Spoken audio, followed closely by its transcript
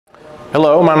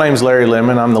Hello, my name is Larry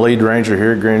Lemon. I'm the lead ranger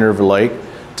here at Green River Lake.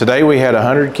 Today we had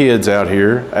 100 kids out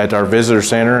here at our visitor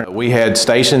center. We had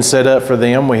stations set up for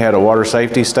them. We had a water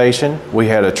safety station. We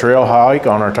had a trail hike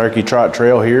on our Turkey Trot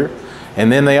Trail here.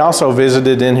 And then they also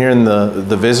visited in here in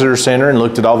the visitor center and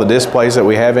looked at all the displays that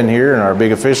we have in here in our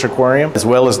big fish aquarium, as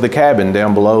well as the cabin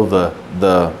down below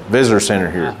the visitor center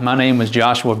here. My name is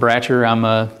Joshua Bratcher. I'm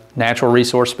a natural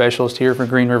resource specialist here for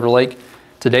Green River Lake.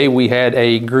 Today we had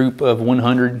a group of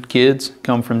 100 kids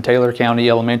come from Taylor County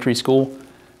Elementary School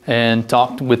and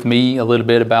talked with me a little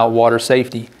bit about water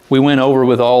safety. We went over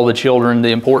with all the children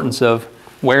the importance of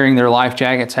wearing their life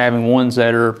jackets, having ones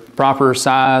that are proper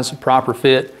size, proper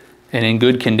fit, and in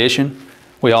good condition.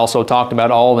 We also talked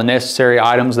about all the necessary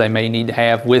items they may need to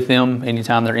have with them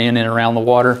anytime they're in and around the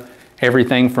water.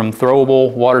 Everything from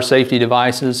throwable water safety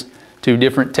devices to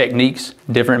different techniques,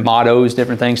 different mottos,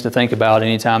 different things to think about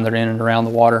anytime they're in and around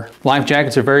the water. Life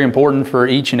jackets are very important for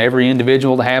each and every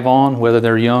individual to have on, whether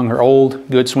they're young or old,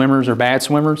 good swimmers or bad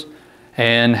swimmers.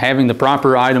 And having the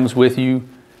proper items with you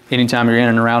anytime you're in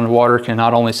and around the water can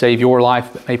not only save your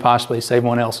life, but may possibly save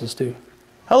one else's too.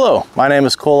 Hello, my name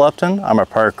is Cole Upton. I'm a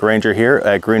park ranger here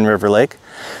at Green River Lake.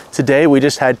 Today we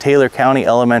just had Taylor County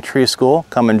Elementary School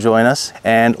come and join us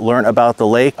and learn about the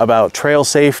lake, about trail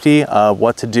safety,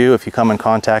 what to do if you come in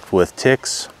contact with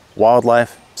ticks,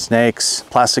 wildlife, snakes,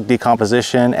 plastic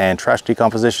decomposition, and trash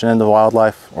decomposition in the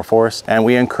wildlife or forest. And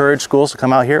we encourage schools to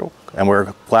come out here, and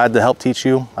we're glad to help teach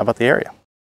you about the area.